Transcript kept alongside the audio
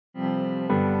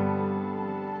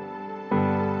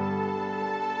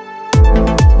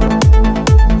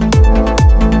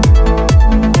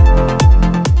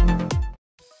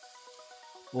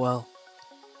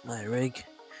My rig,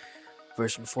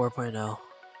 version 4.0,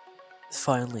 is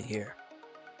finally here.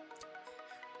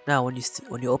 Now, when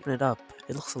you open it up,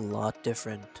 it looks a lot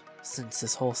different since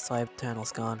this whole side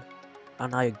panel's gone,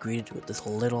 and I greeted with this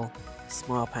little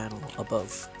small panel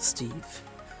above Steve.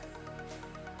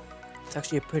 It's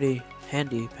actually a pretty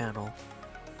handy panel.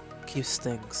 Keeps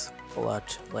things a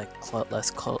lot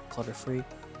less clutter-free.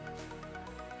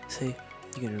 See,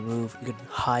 you can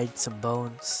hide some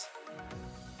bones.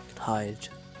 You can hide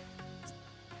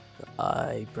the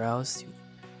eyebrows. You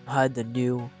can hide the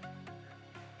new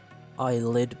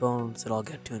eyelid bones that I'll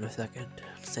get to in a second.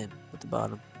 Same with the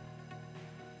bottom.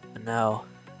 And now,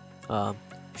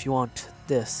 if you want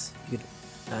this,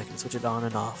 I can switch it on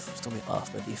and off. It's only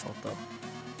off by default though.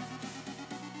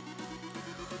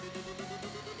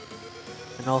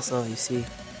 And also, you see,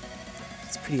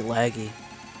 it's pretty laggy.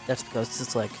 That's because this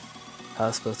is like how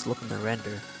it's supposed to look in the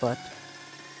render. But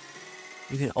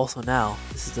you can also now,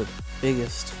 this is the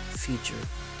biggest feature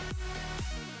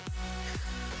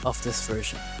of this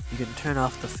version. You can turn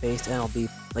off the face and it'll be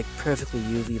like perfectly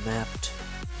UV mapped.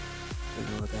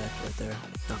 Ignore that right there.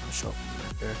 It's not gonna show up in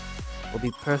the render. It'll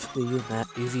be perfectly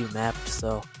UV mapped,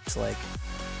 so it's like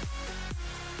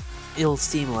it'll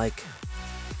seem like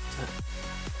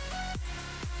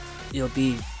it'll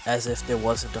be as if there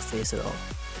wasn't a face at all.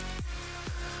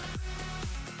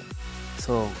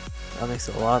 So that makes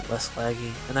it a lot less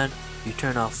laggy. And then you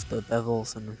turn off the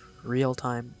bevels in real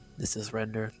time. This is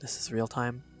render, this is real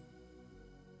time.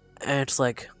 And it's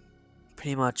like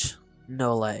pretty much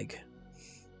no lag.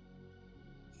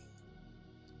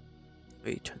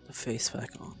 Wait, turn the face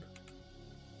back on.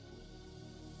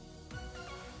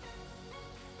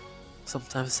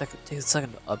 Sometimes it takes a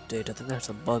second to update. I think there's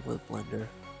a bug with Blender.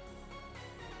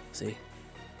 See?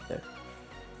 There.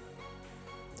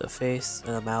 The face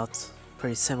and the mouth,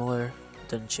 pretty similar.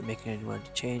 Didn't make any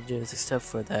changes, except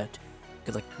for that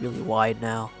it's like really wide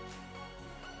now.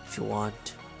 If you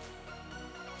want.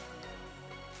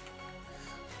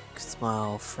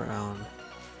 Smile, frown.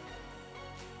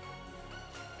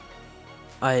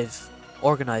 I've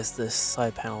organized this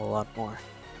side panel a lot more.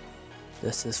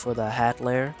 This is for the hat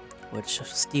layer, which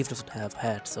Steve doesn't have a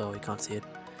hat, so he can't see it.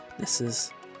 This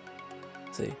is,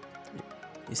 see,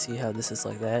 you see how this is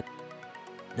like that?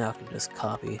 Now I can just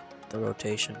copy the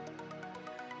rotation.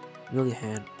 Really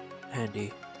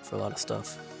handy for a lot of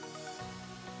stuff.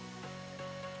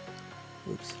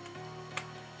 Oops.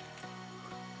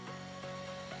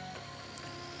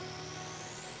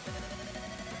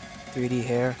 .3D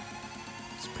hair.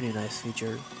 It's a pretty nice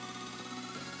feature.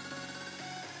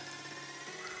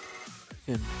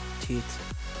 And teeth.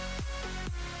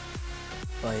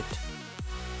 Bite.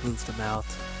 Moves the mouth.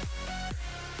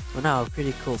 Well, now a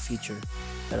pretty cool feature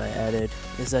that I added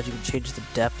is that you can change the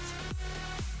depth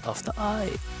of the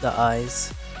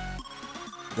eyes,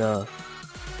 the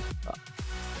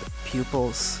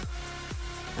pupils,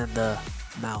 and the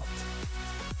mouth.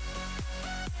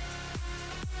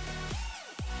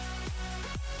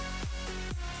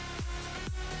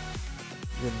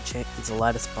 You can change. It's a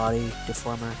lattice body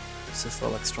deformer. This is for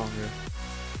like stronger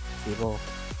people.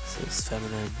 This is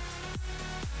feminine.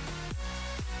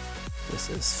 This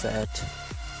is fat.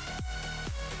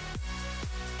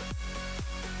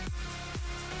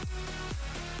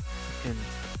 You can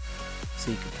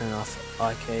see, you can turn off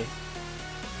IK.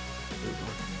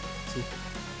 See,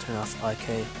 turn off IK.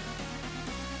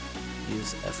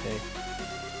 Use FK.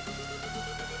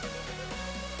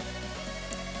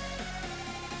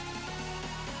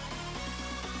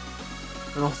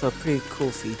 And also a pretty cool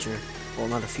feature. Well,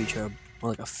 not a feature,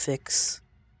 more like a fix.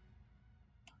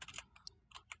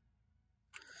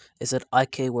 Is that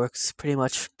IK works pretty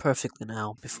much perfectly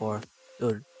now. Before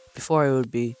it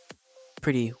would be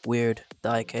pretty weird,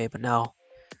 the IK, but now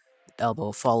the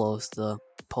elbow follows the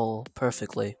pole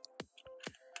perfectly.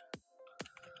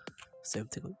 Same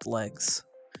thing with legs.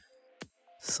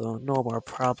 So no more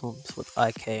problems with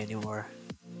IK anymore.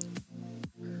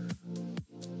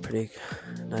 Pretty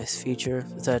nice feature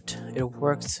is that it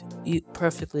works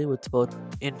perfectly with both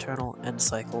internal and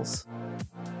cycles.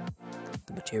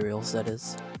 The materials, that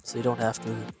is. So you don't have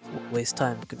to waste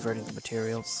time converting the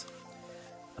materials.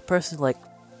 A person like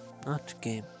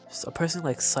a person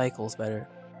like cycles better,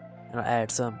 and I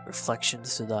add some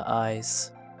reflections to the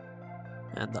eyes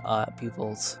and the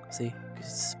pupils. See,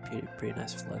 it's pretty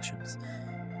nice reflections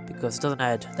because it doesn't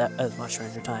add that as much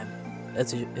render time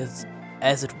as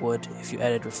it would if you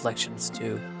added reflections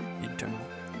to internal,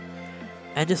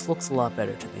 and this looks a lot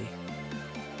better to me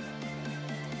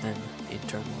than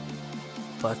internal.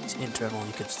 But internal,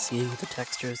 you can see the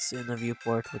textures in the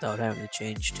viewport without having to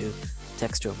change to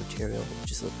texture material,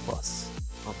 which is a plus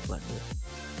on Blender.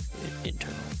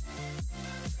 internal.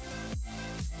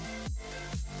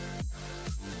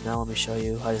 Now let me show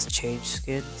you how to change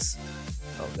skins.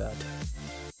 Oh god.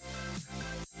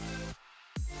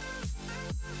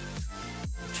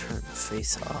 Turn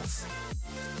face off.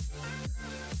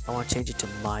 I want to change it to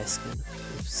my skin.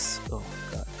 Oops. Oh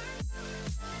god.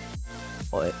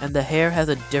 Oh, and the hair has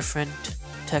a different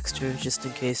texture just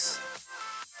in case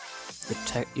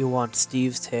you want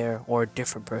Steve's hair or a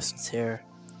different person's hair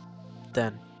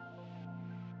than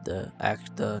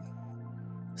the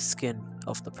skin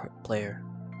of the player.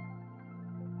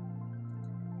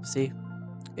 See,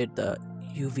 the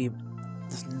UV.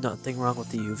 There's nothing wrong with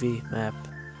the UV map.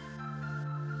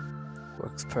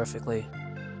 Works perfectly.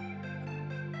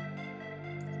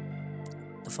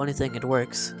 The funny thing, it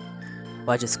works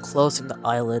by just closing the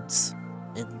eyelids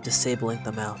and disabling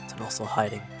the mouth and also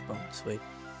hiding. Oh, sweet.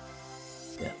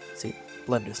 Yeah, see,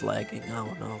 Blender's lagging. I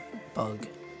don't know, bug.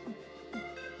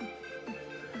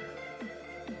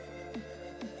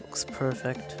 Looks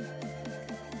perfect.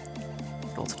 You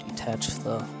can also detach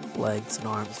the legs and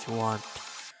arms if you want.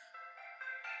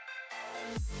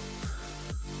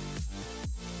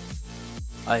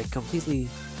 I completely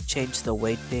changed the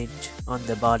weight range on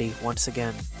the body once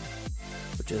again,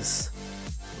 which is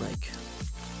like,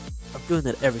 I'm doing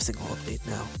that every single update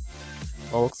now.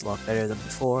 Well, looks a lot better than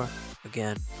before,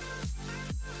 again.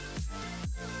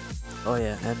 Oh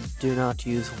yeah, and do not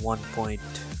use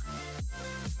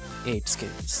 1.8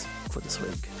 skins for this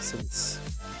rig, since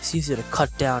it's easier to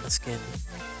cut down a skin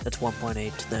that's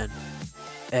 1.8 than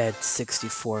add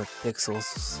 64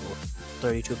 pixels or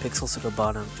 32 pixels to the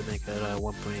bottom to make it a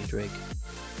 1.8 rig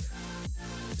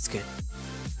skin.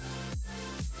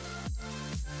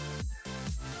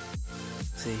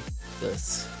 See,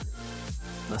 this,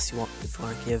 unless you want, if you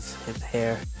want to give him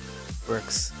hair,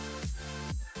 works.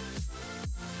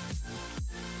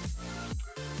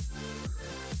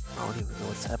 I don't even know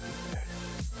what's happening there.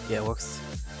 Yeah, it works.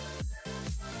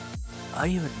 I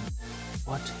don't even,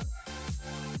 what?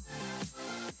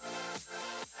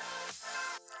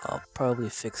 I'll probably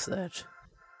fix that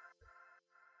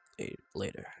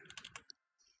later.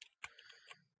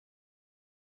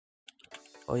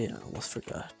 Oh yeah, I almost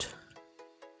forgot.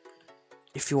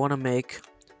 If you want to make,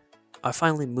 I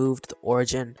finally moved the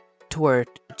origin to where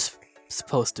it's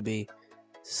supposed to be,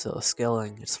 so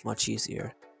scaling it's much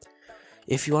easier.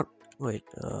 If you want,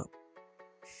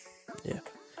 yeah.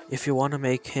 If you want to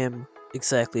make him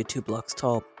exactly 2 blocks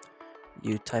tall,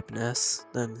 you type an S,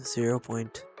 then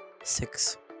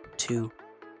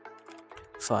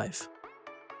 0.625.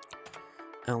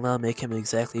 And that'll make him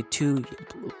exactly 2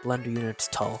 Blender units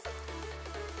tall.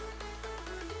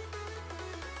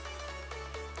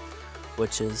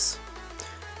 Which is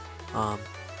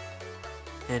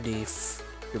handy if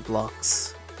your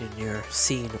blocks in your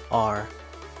scene are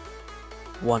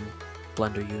 1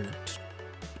 Blender unit.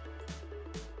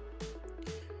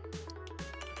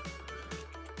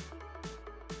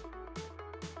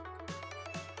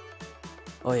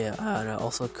 Oh yeah, and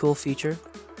also a cool feature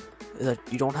is that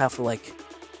you don't have to like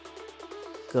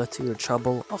go through the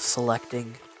trouble of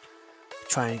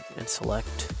trying and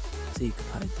select, so you can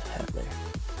hide the head there.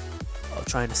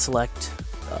 Trying to select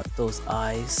those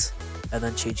eyes and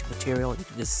then change material. You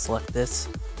can just select this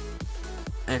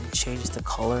and change the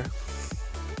color.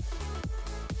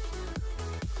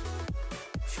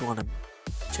 If you want to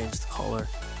change the color,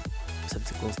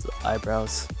 since it goes to the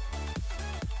eyebrows,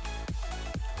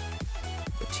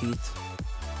 the teeth,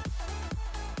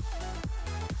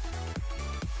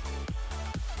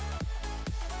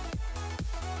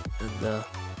 and the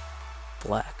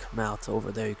black mouth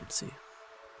over there, you can see.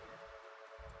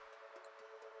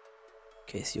 In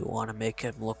case you want to make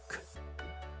him look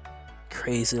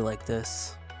crazy like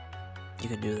this, you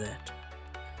can do that.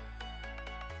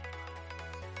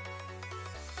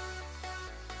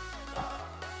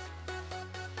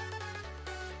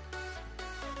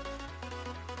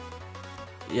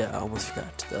 Yeah, I almost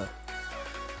forgot the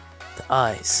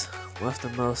eyes. One of the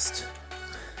most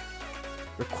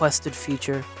requested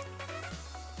feature.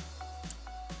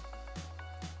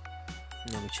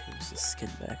 Let me change the skin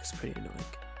back, it's pretty annoying.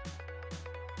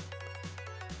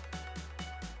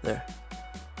 There.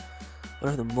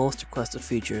 One of the most requested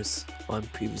features on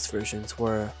previous versions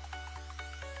were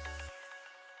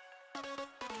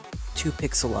 2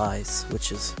 pixel eyes,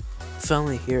 which is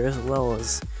finally here, as well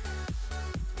as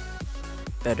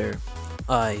better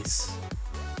eyes.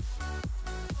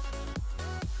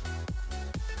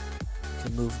 You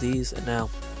can move these, and now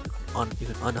you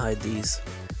can unhide these.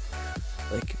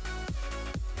 Like,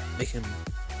 make him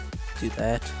do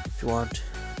that if you want.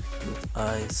 Move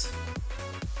eyes.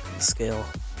 Scale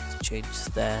to change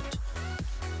that.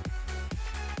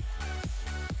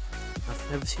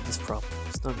 never seen this problem.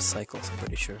 It's not in cycles, I'm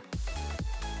pretty sure.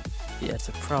 Yeah, it's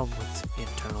a problem with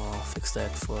internal. I'll fix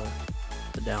that for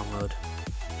the download.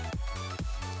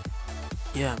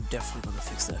 Yeah, I'm definitely gonna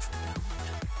fix that for download.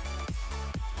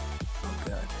 Oh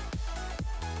god.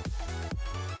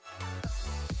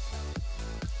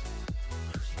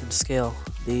 You can scale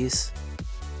these.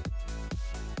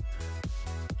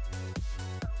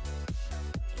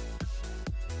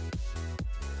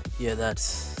 Yeah, that's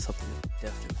something we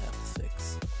definitely have to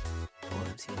fix. I want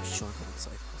to see him showing up in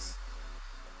cycles.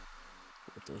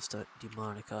 With those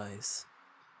demonic eyes.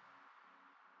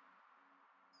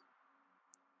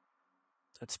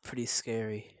 That's pretty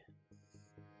scary.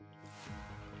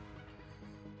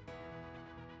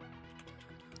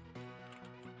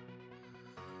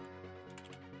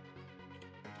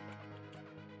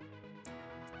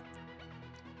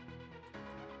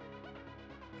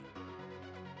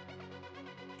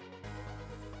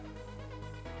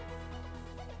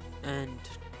 And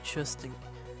just in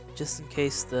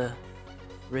case the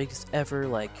rig's ever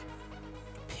like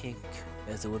pink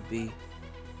as it would be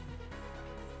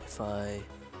if I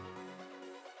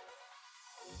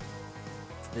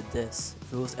did this.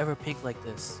 If it was ever pink like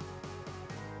this,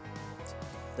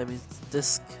 that means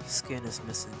this skin is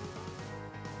missing.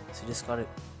 So you just gotta,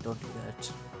 don't do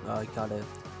that. You gotta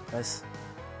press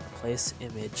replace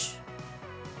image,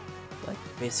 like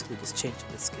basically just changing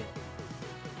the skin.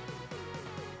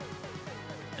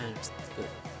 And it's good.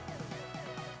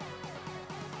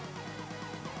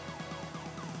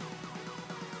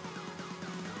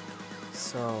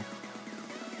 So,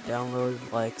 download,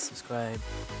 like, subscribe,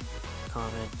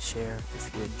 comment, share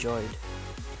if you enjoyed,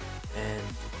 and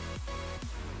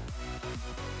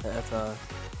have a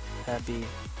happy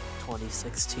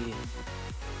 2016. Yeah.